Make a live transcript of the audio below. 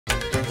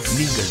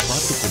நீங்கள்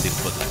பார்த்துக்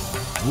கொண்டிருப்பது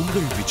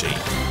உங்கள் விஜய்.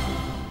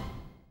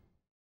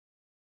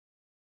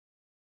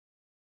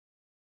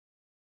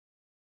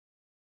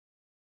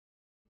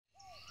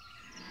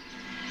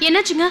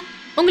 என்னாச்சுங்க?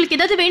 உங்களுக்கு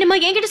ஏதாவது வேணுமா?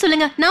 என்கிட்ட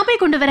சொல்லுங்க, நான்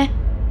போய் கொண்டு வரேன்.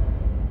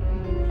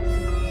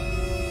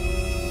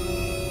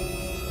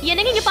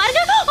 என்னங்க இங்க பாருங்க.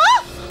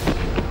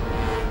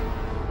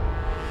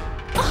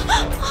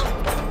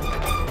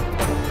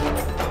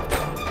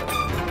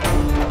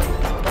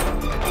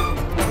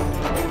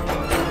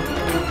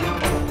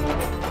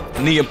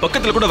 நீ என்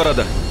பக்கத்துல கூட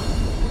வராத.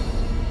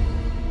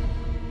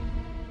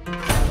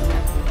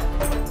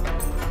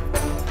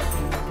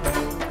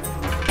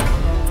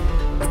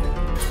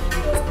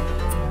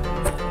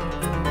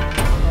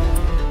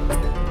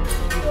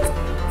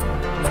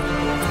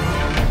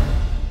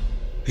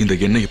 இந்த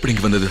எண்ணெய் எப்படி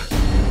இங்க வந்தது?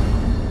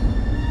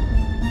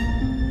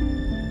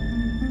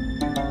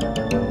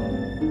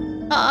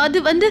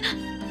 அது வந்து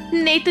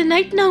நேத்து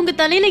நைட் நான் உங்க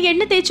தலையில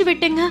எண்ணெய் தேய்ச்சி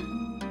விட்டேங்க.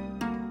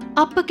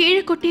 அப்ப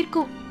கீழே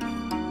கொட்டிருக்கோம்.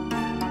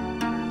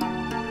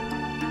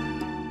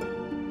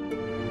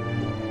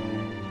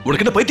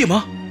 உனக்கு என்ன பைத்தியமா?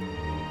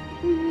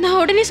 நான்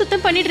உடனே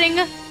சுத்தம்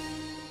பண்ணிடுறேங்க.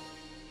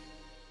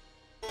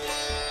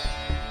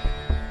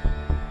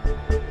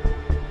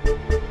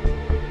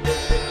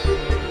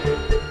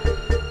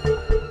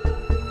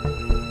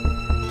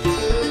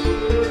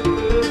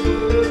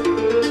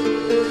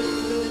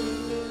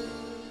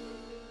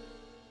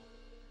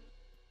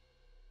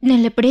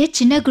 நல்லபடியா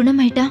சின்ன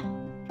குணமாயிட்டான்.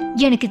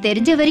 எனக்கு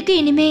தெரிஞ்ச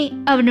வரைக்கும் இனிமே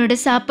அவனோட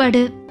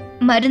சாப்பாடு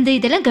மருந்து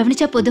இதெல்லாம்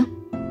கவனிச்சா போதும்.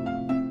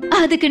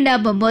 அதுக்கு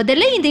நாம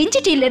முதல்ல இந்த இஞ்சி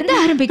டீல இருந்து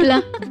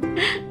ஆரம்பிக்கலாம்.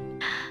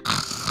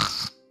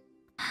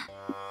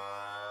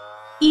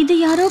 இது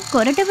யாரோ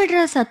கொரட்டை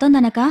விடுற சத்தம்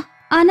தானக்கா?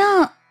 ஆனா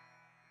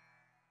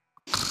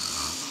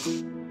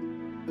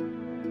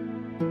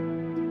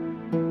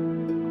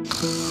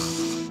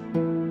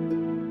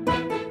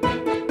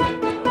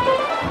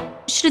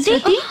ஸ்ருதி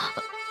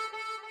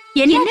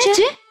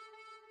என்னாச்சு?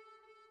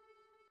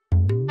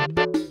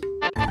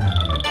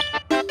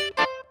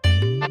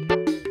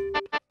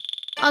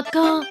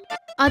 அக்கா,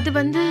 அது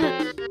வந்து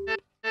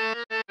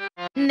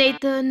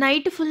நேத்து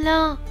நைட் ஃபுல்லா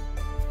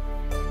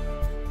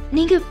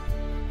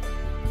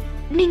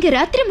நீங்க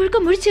ராத்திரி முழுக்க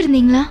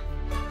முழிச்சிருந்தீங்களா?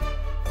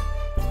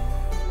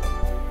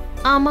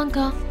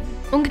 ஆமாங்கா,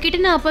 உங்ககிட்ட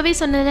நான் அப்பவே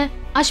சொன்னேன்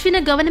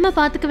அஸ்வினை கவனமா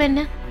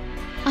பாத்துக்குவேன்னு.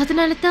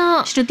 அதனால தான்.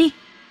 ஸ்ருதி,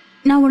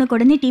 நான் உனக்கு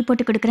உடனே டீ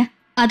போட்டு கொடுக்குறேன்.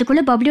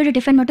 அதுக்குள்ள பப்ளியோட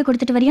டிஃபன் மட்டும்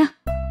கொடுத்துட்டு வரியா?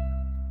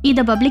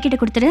 இத பப்ளி கிட்ட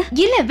கொடுத்துரு.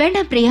 இல்ல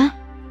வேண்டாம் பிரியா,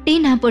 டீ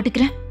நான்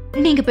போட்டுக்கிறேன்.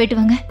 நீங்க போயிட்டு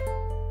வாங்க.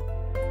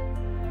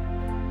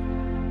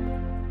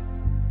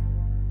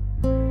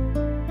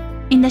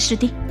 இந்த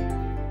ஸ்ருதி,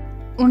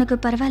 உனக்கு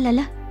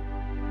பரவாயில்ல?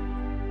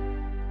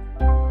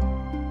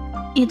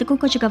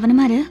 எதுக்கும் கொஞ்சம்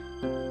கவனமா இரு.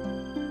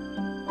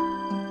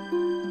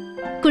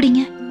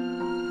 குடிங்க.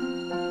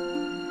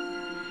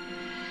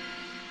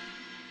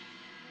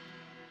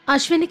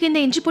 அஸ்வினுக்கு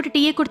இந்த இஞ்சி போட்டு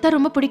டீயை கொடுத்தா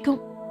ரொம்ப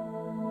பிடிக்கும்.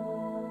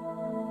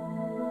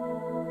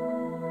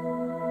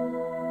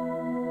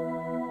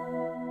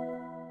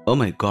 Oh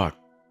my God.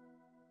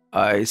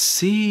 I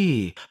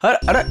see.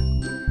 Ara.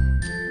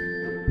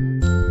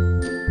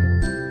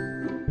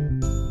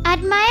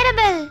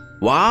 Admirable.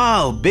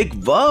 Wow, big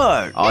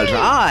word. All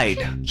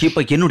right.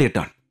 இப்போ என்னுடைய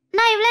டர்ன்.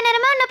 நான் இவ்வளவு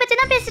நேரமா உன்னை பத்தி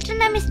தான் பேசிட்டு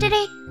இருந்தேன் மிஸ்டர்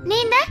ஏ. நீ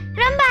தான்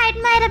ரொம்ப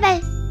admirable.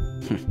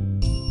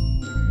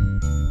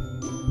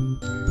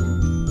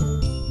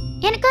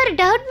 எனக்கு ஒரு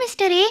doubt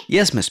mister A.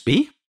 Yes, Miss P.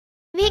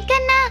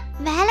 வீக்கெண்ட்னா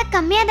வேலை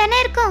கம்மியா தானே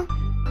இருக்கும்.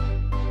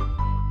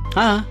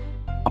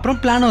 அப்புறம்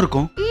பிளானும்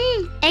இருக்கும்.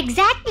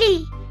 எக்ஸாக்ட்லி.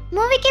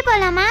 மூவிக்கு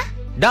போலாமா?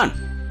 டன்.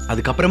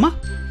 அதுக்கு அப்புறமா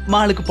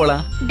மாலுக்கு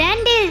போலாம்.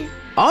 Ton deal.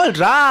 All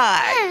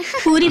right.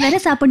 Puri வேற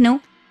சாப்பிடணும்.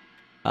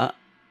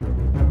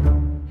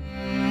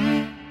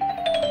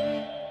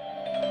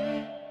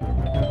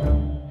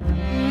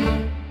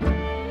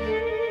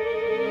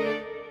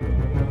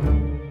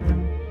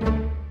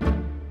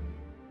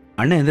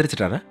 அண்ணன்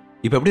எந்திரிச்சிட்டாரா?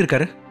 இப்ப எப்படி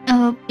இருக்காரு?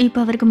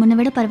 இப்ப அவருக்கு முன்ன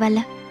விட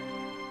பரவாயில்ல.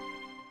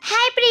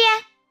 ஹாய் பிரியா.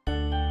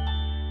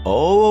 ஓ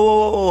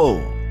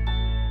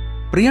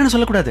பிரியான்னு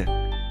சொல்லக்கூடாது.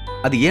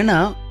 அது ஏன்னா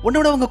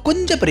உன்னோட அவங்க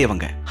கொஞ்சம்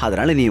பெரியவங்க,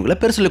 அதனால நீ இவங்கள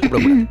பேர் சொல்லி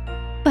கூப்பிடக்கூடாது.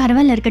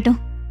 பரவாயில்ல, இருக்கட்டும்.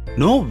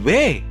 நோ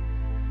வே.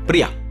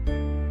 பிரியா,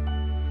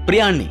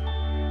 பிரியாணி.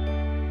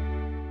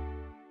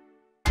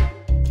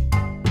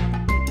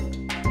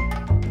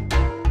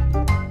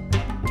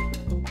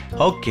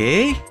 ஓகே,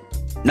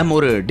 நம்ம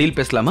ஒரு டீல்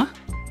பேசலாமா?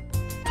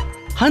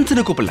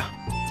 ஹன்ஸ்னு கூப்பிடலாம்.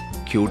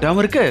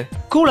 கியூட்டாவும் இருக்கு,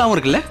 கூலாவும்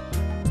இருக்குல்ல?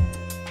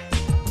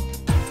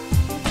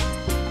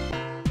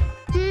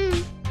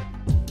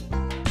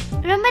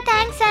 ரொம்ப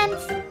தேங்க்ஸ்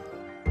ஹன்ஸ்.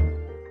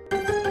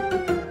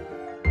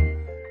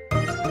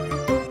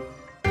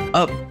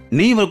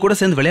 நீ இவங்க கூட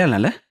சேர்ந்து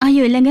விளையாடலாம்ல?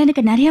 ஐயோ இல்லங்க,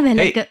 எனக்கு நிறைய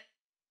வேலை இருக்கு.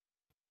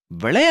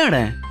 விளையாட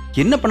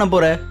என்ன பண்ண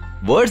போற?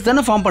 வேர்ட்ஸ்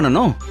தானே ஃபார்ம்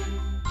பண்ணணும்.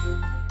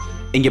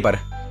 இங்க பாரு,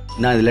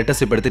 நான் இந்த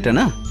லெட்டர்ஸ் இப்ப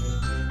எடுத்துட்டேனா?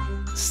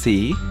 C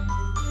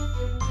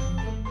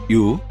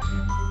U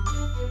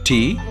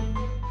T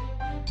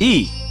E.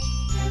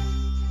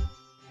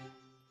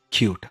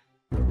 Cute.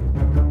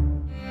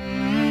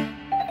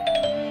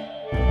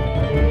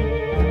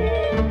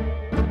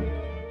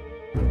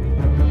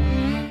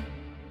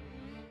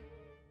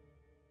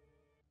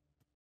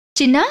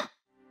 சின்னா,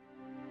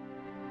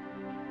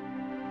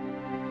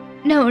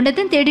 நான்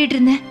உன்னதான் தேடிட்டு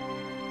இருந்தேன்.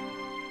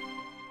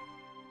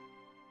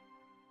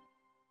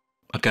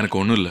 அக்கா எனக்கு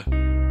ஒண்ணும் இல்ல.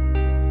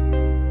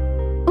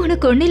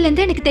 உனக்கு ஒண்ணு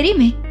இல்லன்னு எனக்கு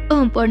தெரியுமே.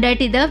 உன்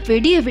பொண்டாட்டி தான்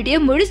விடிய விடிய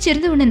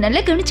முழிச்சிருந்து உன்னை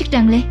நல்லா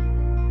கவனிச்சுக்கிட்டாங்களே.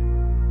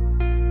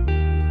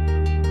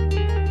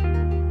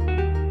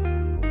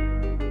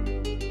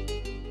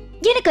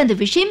 எனக்கு அந்த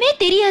விஷயமே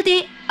தெரியாதே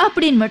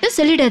அப்படின்னு மட்டும்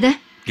சொல்லிடாத.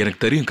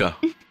 எனக்கு தெரியும்க்கா.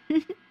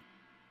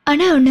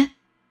 ஆனா ஒண்ணு,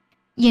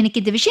 எனக்கு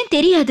இந்த விஷயம்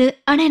தெரியாது,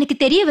 ஆனா எனக்கு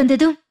தெரிய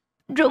வந்ததும்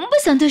ரொம்ப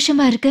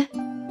சந்தோஷமா இருக்கு.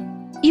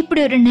 இப்படி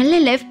ஒரு நல்ல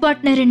லைஃப்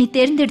பார்ட்னரை நீ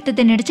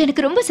தேர்ந்தெடுத்ததை நினைச்சு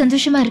எனக்கு ரொம்ப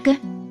சந்தோஷமா இருக்கு.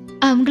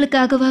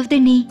 அவங்களுக்காகவாவது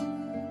நீ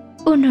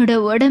உன்னோட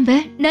உடம்ப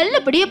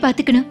நல்லபடியா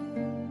பாத்துக்கணும்.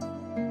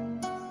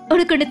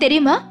 உனக்கு ஒண்ணு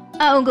தெரியுமா,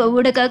 அவங்க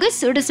உனக்காக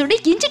சுட சுட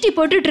இஞ்சி டீ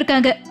போட்டுட்டு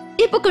இருக்காங்க.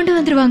 இப்ப கொண்டு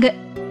வந்துருவாங்க.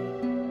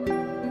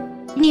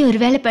 நீ ஒரு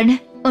வேலை பண்ணு,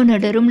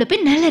 உன்னோட ரூம்ல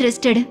போய் நல்ல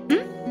ரெஸ்ட் எடு.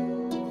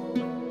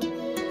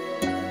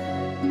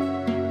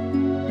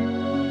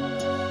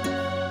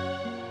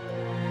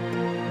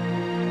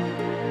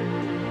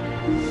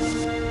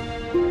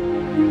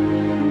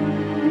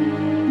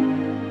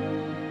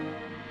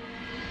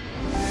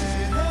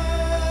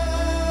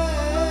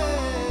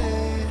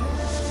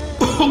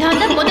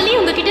 நான் தான் முதல்லயே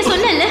உங்ககிட்ட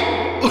சொன்னேன்ல,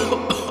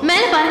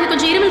 மேல பாருங்க,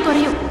 கொஞ்சம் இருமல்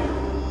குறையும்.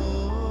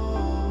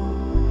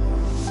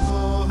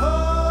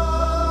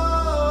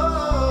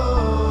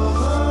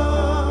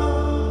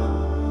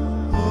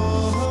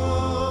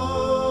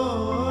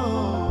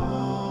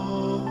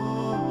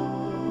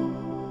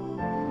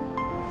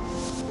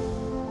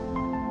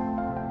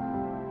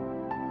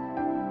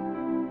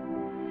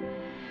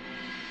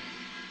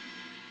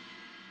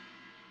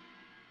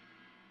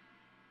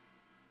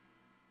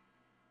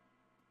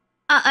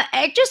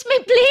 Excuse me,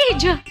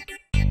 please.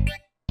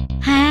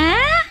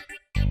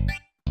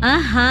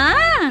 ஆஹா,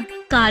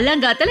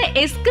 காலங்காத்தால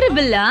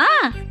எஸ்கிரிபிளா?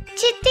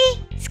 சித்தி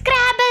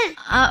ஸ்கிராபிள்.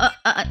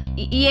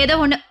 ஏதோ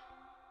ஒண்ணு.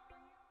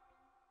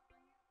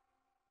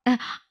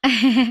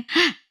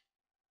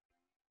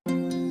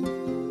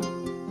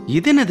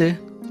 இது என்னது?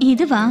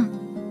 இதுவா?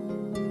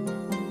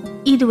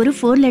 இது ஒரு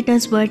 4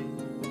 letters word.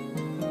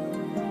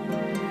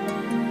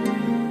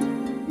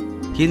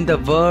 இந்த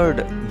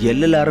வேர்ட்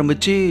எல்ல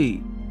ஆரம்பிச்சு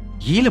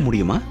ஈல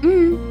முடியுமா?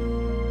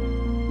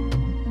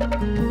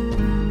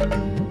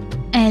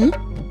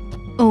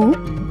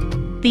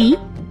 LOVE.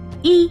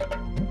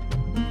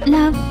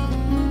 லவ்.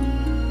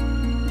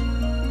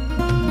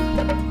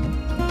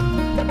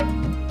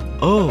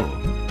 ஓ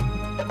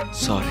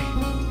சாரி,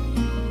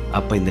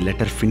 அப்ப இந்த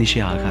லெட்டர்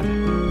ஃபினிஷே ஆகாது.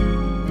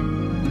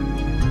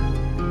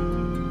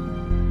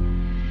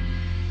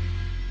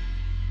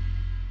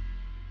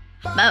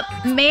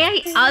 மே ஐ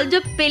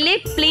ஆல்சோ ப்ளே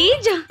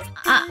ப்ளீஸ்?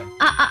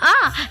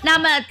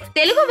 நாம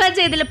தெலுங்கு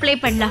வெர்ஷன் இதுல ப்ளே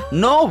பண்ணலாம்.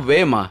 நோ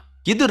வேமா,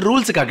 இது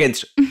ரூல்ஸ்க்கு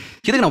அகைன்ஸ்ட்.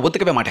 இதுக்கு நான்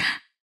ஒத்துக்கவே மாட்டேன்.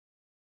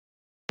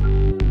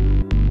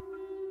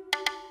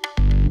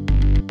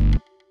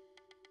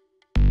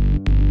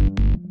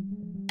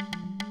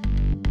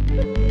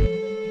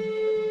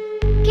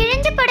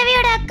 கிழிஞ்ச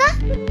புடவையோட அக்கா,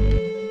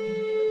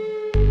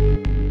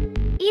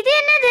 இது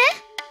என்னது?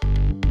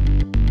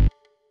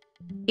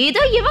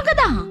 இதோ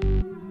இவங்கதான்.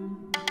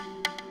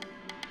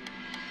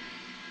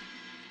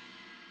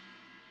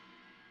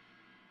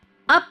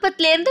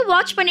 அப்பத்துல இருந்து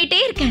வாட்ச் பண்ணிட்டே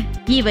இருக்கேன்.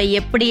 இவ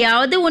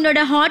எப்படியாவது உன்னோட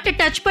ஹார்ட்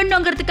டச்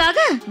பண்ணுங்கிறதுக்காக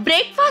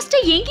பிரேக்ஃபாஸ்ட்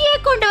எங்கேயே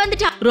கொண்டு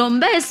வந்துட்டா.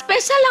 ரொம்ப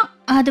ஸ்பெஷலா.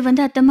 அது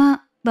அத்தம்மா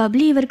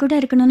பப்ளி இவர் கூட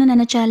இருக்கணும்னு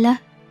நினைச்சால,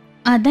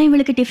 அதான்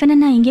இவளுக்கு டிஃபனை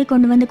நான் இங்கே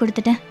கொண்டு வந்து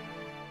கொடுத்துட்டேன்.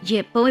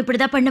 எப்பவும்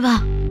இப்படிதான் பண்ணுவா.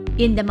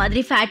 இந்த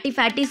மாதிரி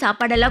ஃபேட்டி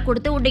சாப்பாடெல்லாம்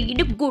கொடுத்து உன்னை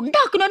இன்னும்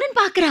குண்டாக்கணும்னு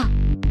பாக்குறா.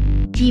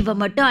 இவ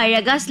மட்டும்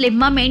அழகா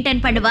ஸ்லிம்மா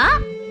மெயின்டைன் பண்ணுவா.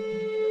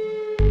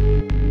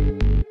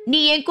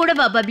 நீ என் கூட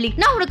வா பப்ளி,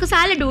 நான் உனக்கு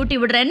சாலட் ஊட்டி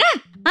விடுறேன்னு.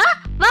 வா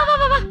வா வா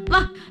வா வா.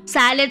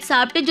 சாலட்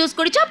சாப்பிட்டு ஜூஸ்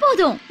குடிச்சா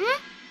போதும்.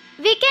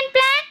 Weekend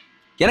plan?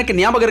 எனக்கு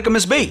ஞாபகம் இருக்கு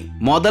மிஸ் பை.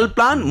 முதல்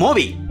பிளான்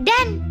மூவி.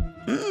 டன்.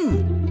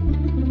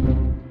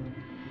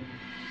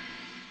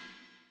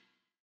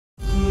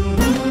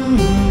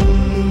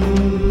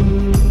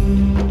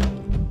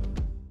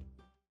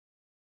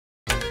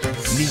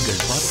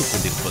 நீங்கள் பார்த்துக்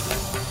கொண்டிருப்பது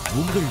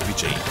உங்கள்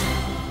விஜய்.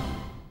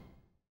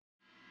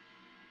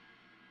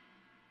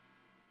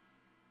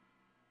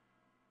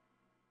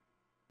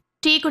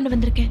 டீ கொண்டு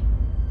வந்திருக்கேன்.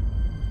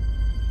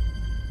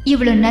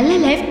 இவ்வளவு நல்ல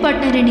லைஃப்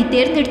பார்ட்னரை நீ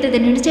தேர்ந்தெடுத்ததை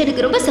நினைச்சு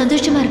எனக்கு ரொம்ப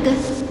சந்தோஷமா இருக்கு.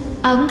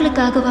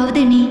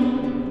 அவங்களுக்காகவாவது நீ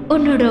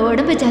உன்னோட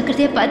உடம்ப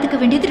ஜாக்கிரதையா பாத்துக்க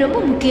வேண்டியது ரொம்ப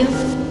முக்கியம்.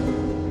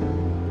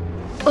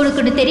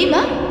 உனக்கு ஒண்ணு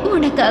தெரியுமா,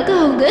 உனக்காக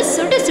அவங்க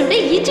சுட சுட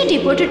இஞ்சி டீ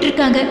போட்டுட்டு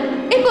இருக்காங்க.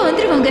 இப்ப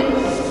வந்துருவாங்க.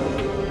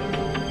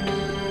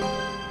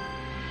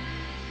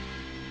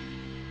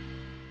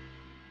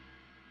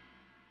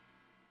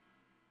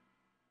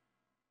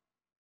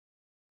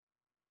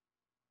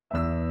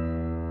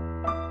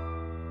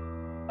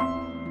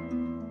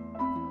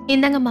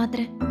 இந்தாங்க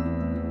மாத்திரை.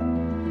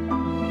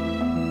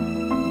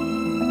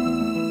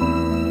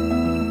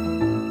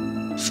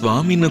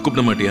 சுவாமின்னு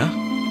கூப்பிட மாட்டியா?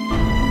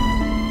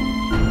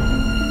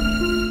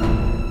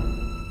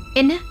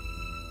 என்ன?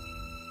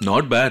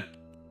 Not bad.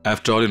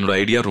 ஆஃப்டர் ஆல் என்னோட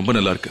ஐடியா ரொம்ப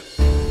நல்லா இருக்கு.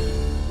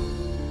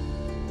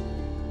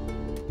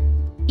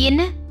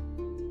 என்ன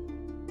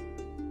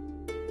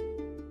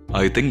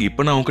ஐ திங்க்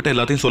இப்ப நான் உன்கிட்ட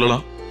எல்லாத்தையும்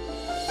சொல்லலாம்.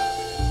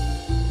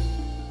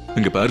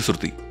 இங்க பாரு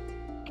சுருதி,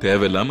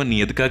 தேவையில்லாம நீ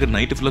எதுக்காக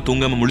நைட்டு ஃபுல்லா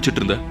தூங்காம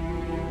முழிச்சிட்டு இருந்த?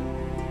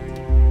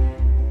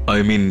 ஐ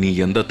மீன், நீ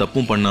எந்த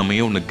தப்பும்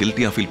பண்ணாமையே உன்னை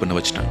கில்ட்டியா ஃபீல் பண்ண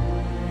வச்சிட்டேன்.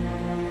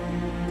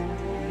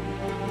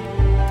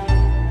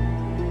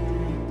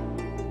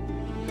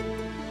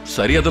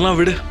 சரி, அதெல்லாம்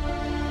விடு.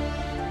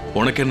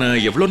 உனக்கு என்ன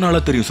எவ்வளவு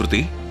நாளா தெரியும்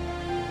சுருதி?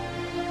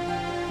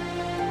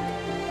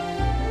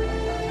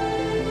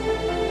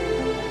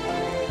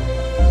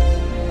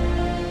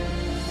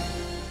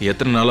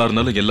 எத்தனை நாளா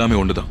இருந்தாலும் எல்லாமே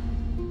ஒண்ணுதான்.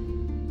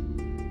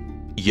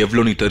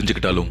 எவ்வளவு நீ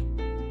தெரிஞ்சுக்கிட்டாலும்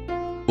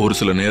ஒரு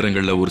சில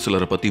நேரங்கள்ல ஒரு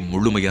சிலரை பத்தி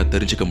முழுமையா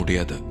தெரிஞ்சுக்க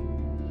முடியாது.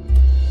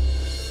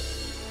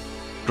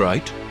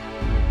 ரைட்?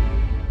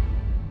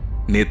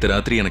 நேத்து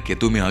ராத்திரி எனக்கு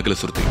எதுவுமே ஆகல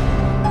சுருதி.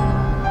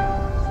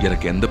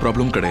 எனக்கு எந்த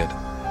ப்ராப்ளமும் கிடையாது.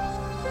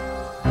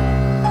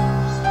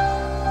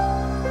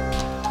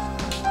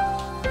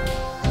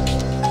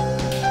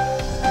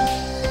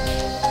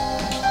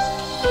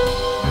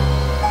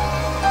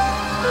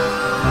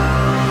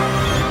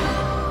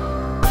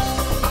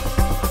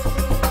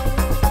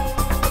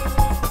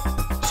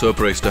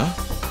 சர்ப்ரைஸ்டா?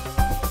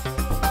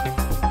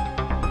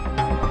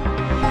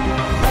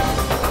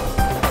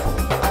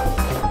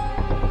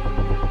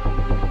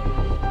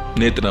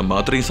 நேத்து நான்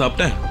மாத்திரையும்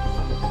சாப்பிட்டேன்,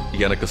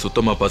 எனக்கு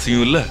சுத்தமா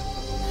பசியும் இல்ல.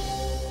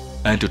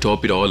 And to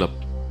top it all up,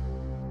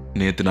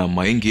 நேத்து நான்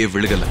மயங்கியே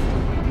விழுகல.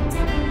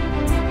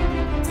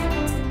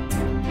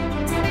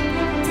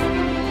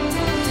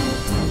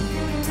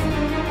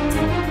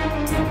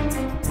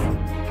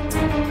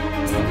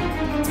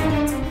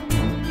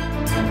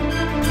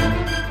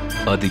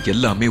 அது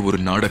எல்லாமே ஒரு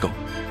நாடகம்.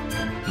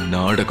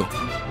 நாடகம்.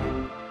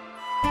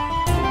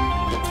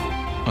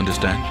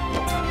 அண்டர்ஸ்டாண்ட்?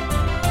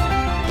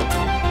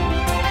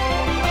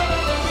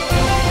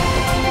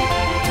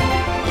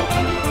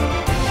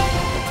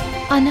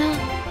 ஆனா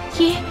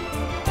ஏ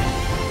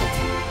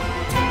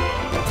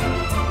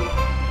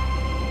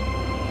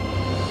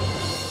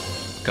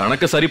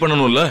கணக்க சரி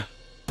பண்ணணும்ல.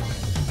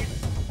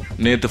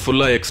 நேத்து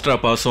ஃபுல்லா எக்ஸ்ட்ரா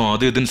பாசம்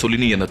அது இதுன்னு சொல்லி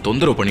நீ என்ன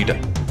தொந்தரவு பண்ணிட்ட.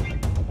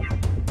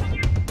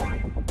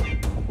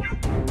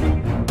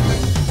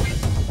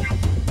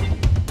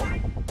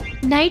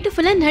 நைட்டு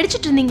ஃபுல்லா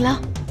நடிச்சிட்டு இருந்தீங்களா?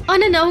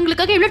 ஆனா நான்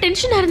உங்களுக்காக எவ்வளவு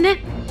டென்ஷனா இருந்தேன்.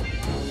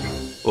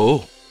 ஓ,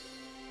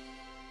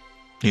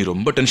 நீ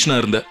ரொம்ப டென்ஷனா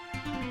இருந்த.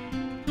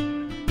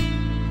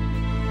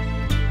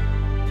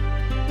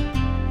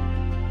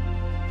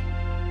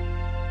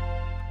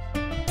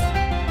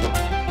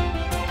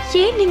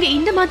 ஏன் நீங்க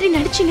இந்த மாதிரி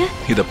நடிச்சீங்க?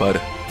 இத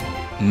பாரு,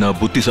 நான்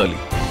புத்திசாலி.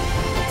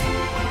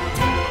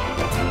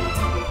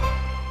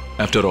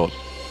 ஆஃப்டர் ஆல்,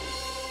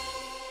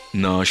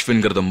 நான்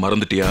அஸ்வின்கிறத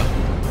மறந்துட்டியா?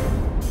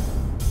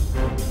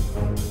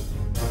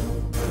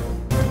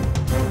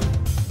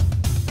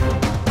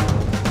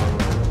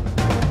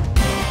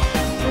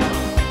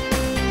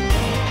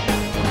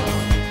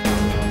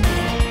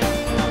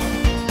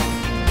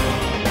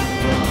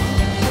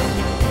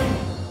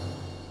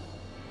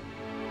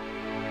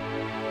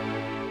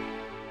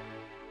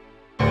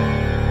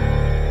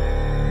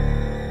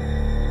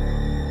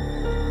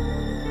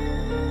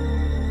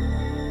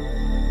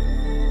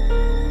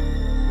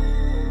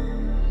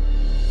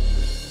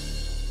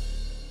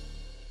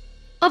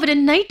 அவரு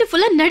நைட்டு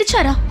ஃபுல்லா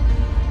நடிச்சாரா?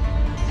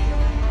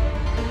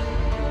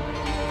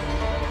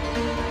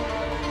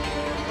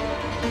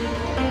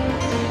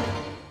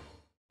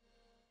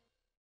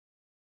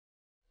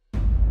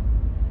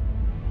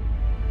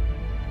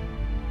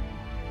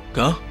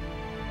 கா,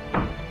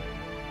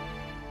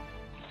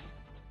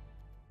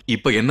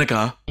 இப்ப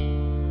என்னக்கா?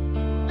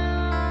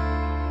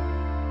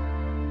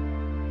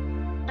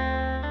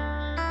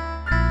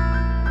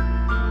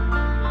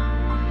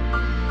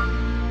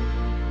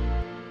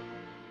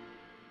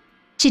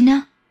 சின்னா,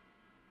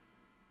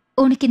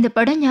 உனக்கு இந்த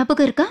படம்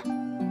ஞாபகம் இருக்கா?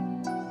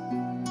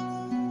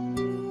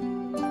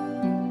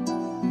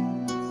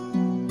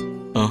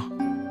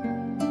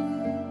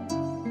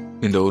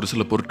 இந்த ஒரு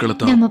சில பொருட்களை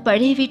தான் நம்ம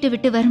பழைய வீட்டை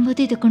விட்டு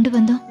வரும்போது இதை கொண்டு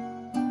வந்தோம்.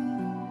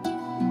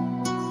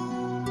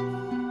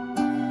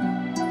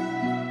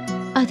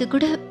 அது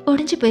கூட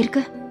உடைஞ்சு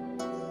போயிருக்கு.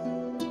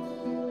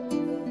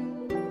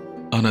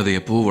 ஆனா அது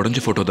எப்போ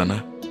உடைஞ்ச போட்டோ தானே,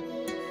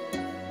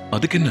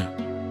 அதுக்கு என்ன?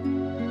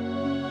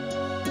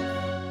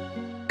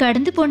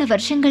 கடந்து போன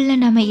வருஷங்கள்ல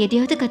நாம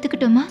எதையாவது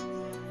கத்துக்கிட்டோமா?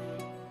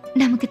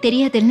 நமக்கு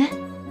தெரியாதுல்ல.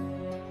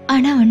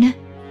 ஆனா ஒண்ணு,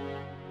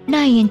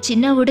 நான் என்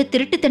சின்னாவோட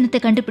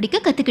திருட்டுத்தனத்தை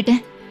கண்டுபிடிக்க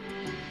கத்துக்கிட்டேன்.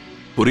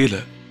 புரியல.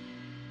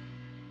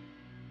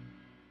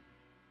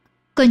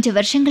 கொஞ்சம்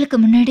வருஷங்களுக்கு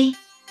முன்னாடி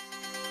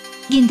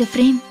இந்த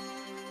ஃப்ரேம்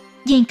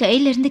என்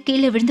கையில இருந்து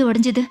கீழே விழுந்து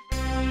உடைஞ்சது.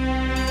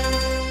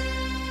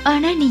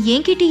 ஆனா நீ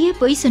என்கிட்டயே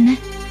போய் சொன்ன,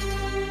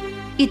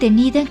 இதை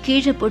நீதான்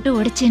கீழே போட்டு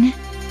உடைச்சேன்னு.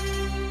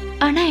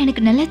 ஆனா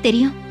எனக்கு நல்லா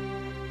தெரியும்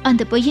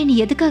அந்த பொய்யை நீ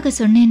எதுக்காக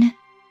சொன்னேன்னு.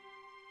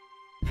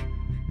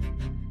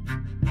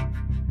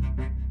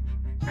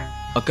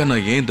 அக்கா,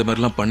 நான் ஏன் இந்த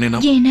மாதிரிலாம் பண்ணேனா?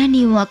 ஏன்னா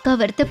நீ உன் அக்கா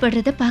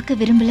வருத்தப்படுறத பார்க்க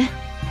விரும்பல.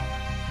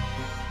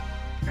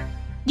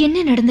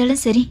 என்ன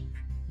நடந்தாலும் சரி,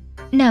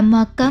 நம்ம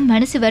அக்கா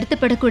மனசு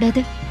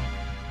வருத்தப்படக்கூடாது.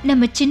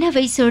 நம்ம சின்ன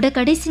வயசோட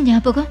கடைசி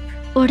ஞாபகம்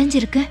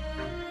உடைஞ்சிருக்கு.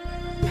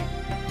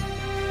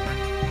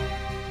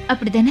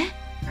 அப்படிதானே?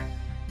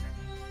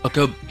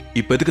 அக்கா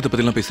இப்ப எதுக்கு இதை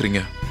பத்திலாம்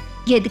பேசுறீங்க?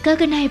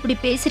 எதுக்காக நான் இப்படி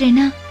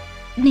பேசுறேன்னா,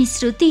 நீ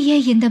ஸ்ருதிய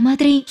இந்த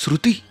மாதிரி.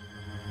 ஸ்ருதி?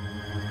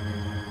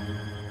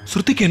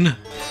 ஸ்ருதிக்கு என்ன?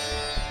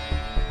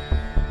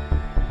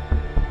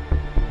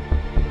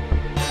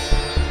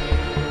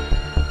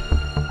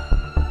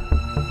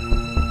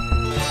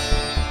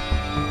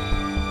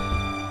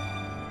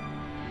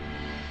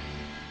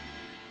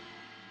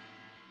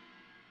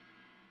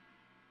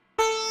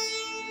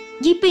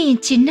 இப்ப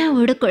என்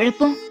சின்னாவோட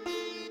குழப்பம்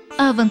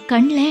அவன்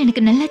கண்ணுல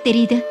எனக்கு நல்லா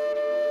தெரியுது.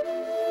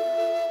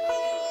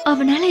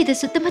 அவனால இதை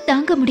சுத்தமா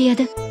தாங்க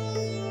முடியாது.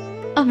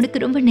 அவனுக்கு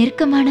ரொம்ப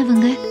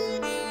நெருக்கமானவங்க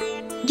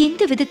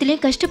எந்த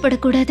விதத்திலயும்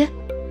கஷ்டப்படக்கூடாது.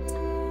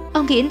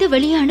 அவங்க எந்த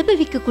வழியும்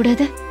அனுபவிக்க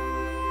கூடாது.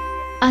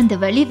 அந்த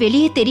வழி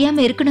வெளியே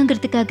தெரியாம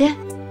இருக்கணுங்கிறதுக்காக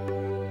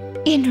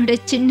என்னோட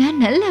சின்ன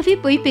நல்லாவே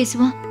போய்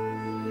பேசுவான்.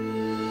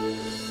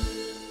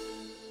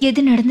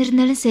 எது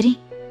நடந்திருந்தாலும் சரி,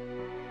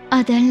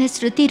 அதால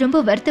ஸ்ருதி ரொம்ப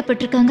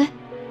வருத்தப்பட்டிருக்காங்க,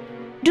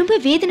 ரொம்ப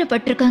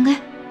வேதனைப்பட்டிருக்காங்க.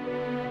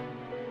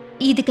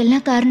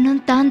 இதுக்கெல்லாம்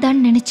காரணம்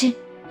தான் நினைச்சு,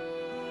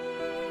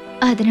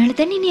 அதனால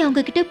தான் நீ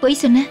அவங்க கிட்ட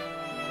போய் சொன்ன.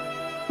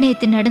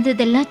 நேத்து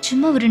நடந்ததெல்லாம்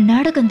சும்மா ஒரு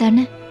நாடகம்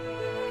தானே,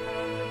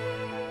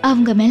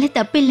 அவங்க மேல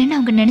தப்பு இல்லைன்னு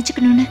அவங்க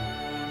நினைச்சுக்கணும்னு.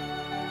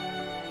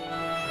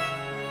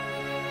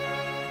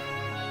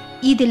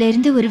 இதுல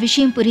இருந்து ஒரு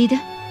விஷயம் புரியுது,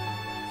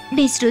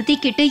 நீ ஸ்ருதி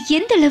கிட்ட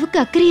எந்த அளவுக்கு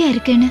அக்கறையா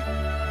இருக்கேன்னு.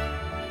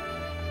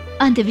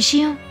 அந்த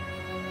விஷயம்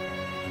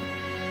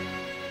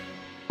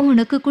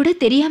உனக்கு கூட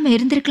தெரியாம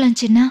இருந்திருக்கலாம்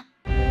சின்னா.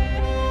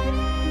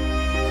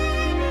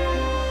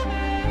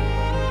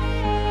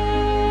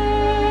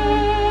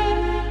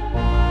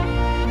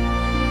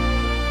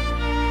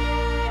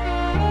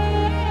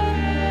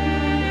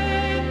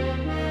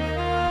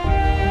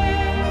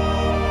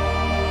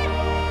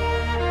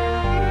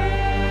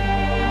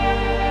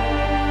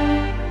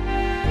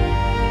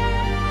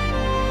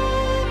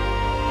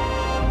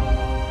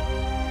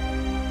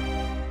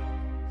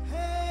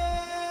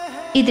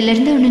 இதுல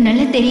இருந்து ஒண்ணு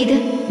நல்லா தெரியுது,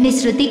 நீ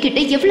ஸ்ருதி கிட்ட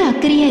எவ்வளவு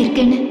அக்கறையா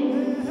இருக்கேன்னு.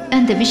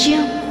 அந்த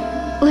விஷயம்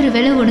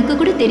ஒருவேளை உனக்கு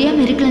கூட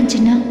தெரியாம இருக்கலாம்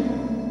சின்னா.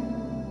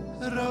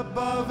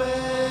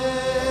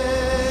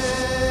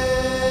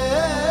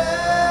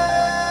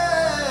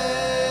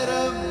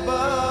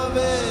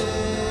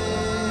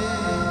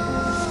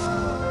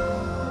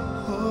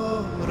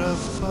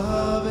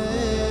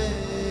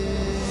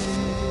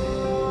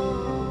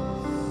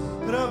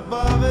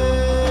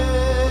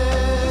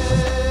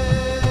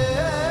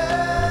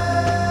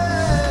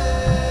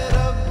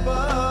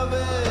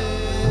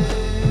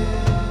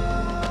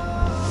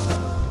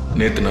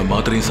 நேத்து நான்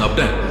மாத்திரையும்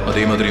சாப்பிட்டேன்,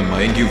 அதே மாதிரி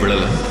மயங்கியும்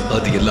விழல.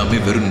 அது எல்லாமே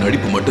வெறும்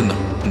நடிப்பு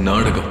மட்டும்தான்,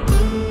 நாடகம்.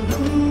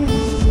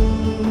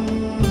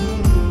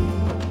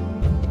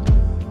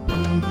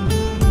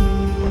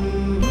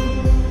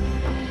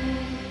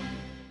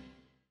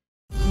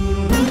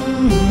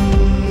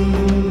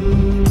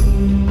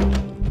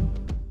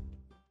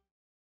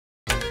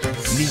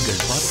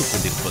 நீங்கள் பார்த்துக்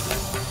கொண்டிருப்பது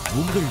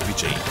உங்கள்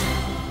விஜய்.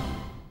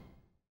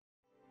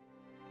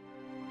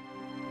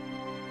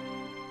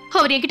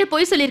 அவர் என்கிட்ட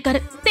போய் சொல்லிருக்காரு,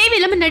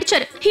 தேவையில்லாம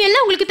நடிச்சாரு.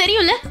 எல்லாம் உங்களுக்கு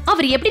தெரியும்ல.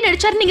 அவர் எப்படி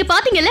நடிச்சாரு நீங்க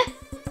பாத்தீங்கல்ல.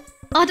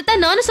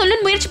 அதுதான் நானும் சொல்ல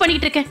முயற்சி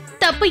பண்ணிட்டு இருக்கேன்.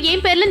 தப்பு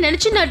என் பேர்ல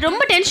நினைச்சு நான்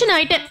ரொம்ப டென்ஷன்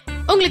ஆயிட்டேன்.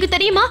 உங்களுக்கு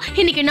தெரியுமா,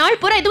 இன்னைக்கு நாள்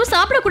பூரா எதுவும்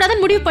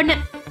சாப்பிடக்கூடாதுன்னு முடிவு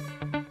பண்ணேன்.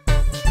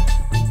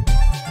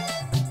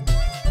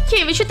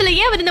 என் விஷயத்துல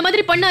ஏன் அவர் இந்த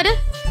மாதிரி பண்ணாரு,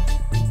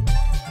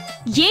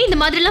 ஏன் இந்த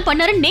மாதிரி எல்லாம்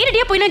பண்ணாரு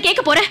நேரடியா போய் நான்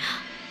கேட்க போறேன்.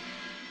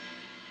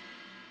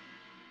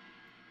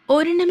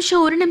 ஒரு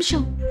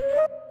நிமிஷம்.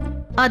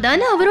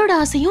 அதான அவரோட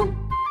ஆசையும்.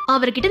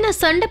 அவர்கிட்ட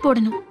நான் சண்டை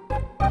போடணும்.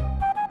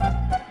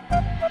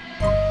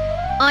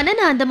 ஆனா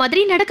நான் அந்த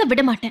மாதிரி நடக்க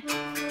விட மாட்டேன்.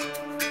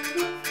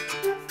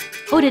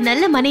 ஒரு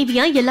நல்ல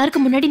மனைவியா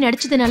எல்லாருக்கும் முன்னாடி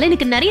நடிச்சதுனால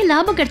எனக்கு நிறைய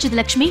லாபம் கிடைச்சது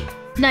லட்சுமி.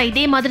 நான்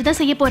இதே மாதிரி தான்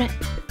செய்ய போறேன்.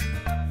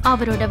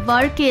 அவரோட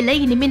வாழ்க்கையில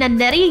இனிமே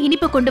நான் நிறைய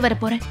இனிப்பை கொண்டு வர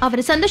போறேன்.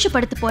 அவரை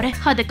சந்தோஷப்படுத்த போறேன்.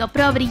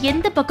 அதுக்கப்புறம் அவர்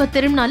எந்த பக்கம்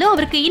திரும்பினாலும்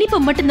அவருக்கு இனிப்பு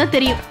மட்டும்தான்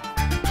தெரியும்.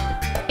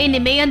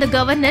 இனிமே அந்த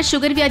கவர்னர்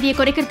சுகர் வியாதியை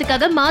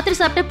குறைக்கிறதுக்காக மாத்திரை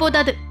சாப்பிட்ட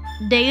போதாது,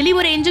 டெய்லி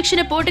ஒரு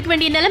இன்ஜெக்ஷனை போட்டுக்க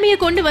வேண்டிய நிலைமையை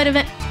கொண்டு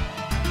வருவேன்.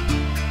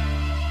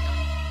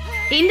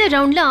 இந்த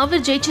ரவுண்ட்ல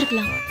அவர்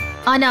ஜெயிச்சிருக்கலாம்,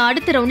 ஆனா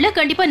அடுத்த ரவுண்ட்ல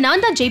கண்டிப்பா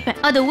நான் தான்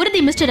ஜெயிப்பேன். அது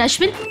உறுதி மிஸ்டர்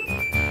அஸ்வின்.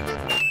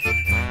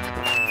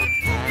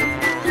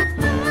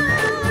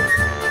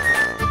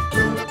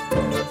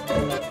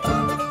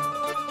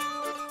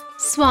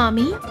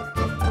 சுவாமி,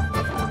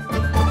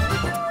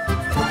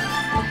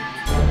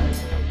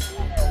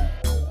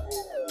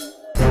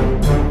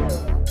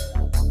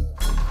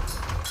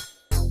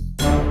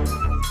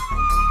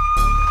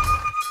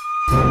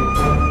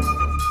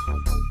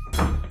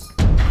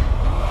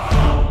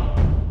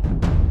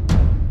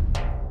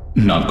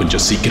 நான்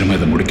கொஞ்சம் சீக்கிரமா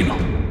இதை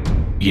முடிக்கணும்.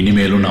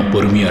 இனிமேலும் நான்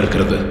பொறுமையா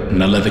இருக்கிறது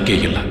நல்லதுக்கே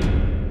இல்லை.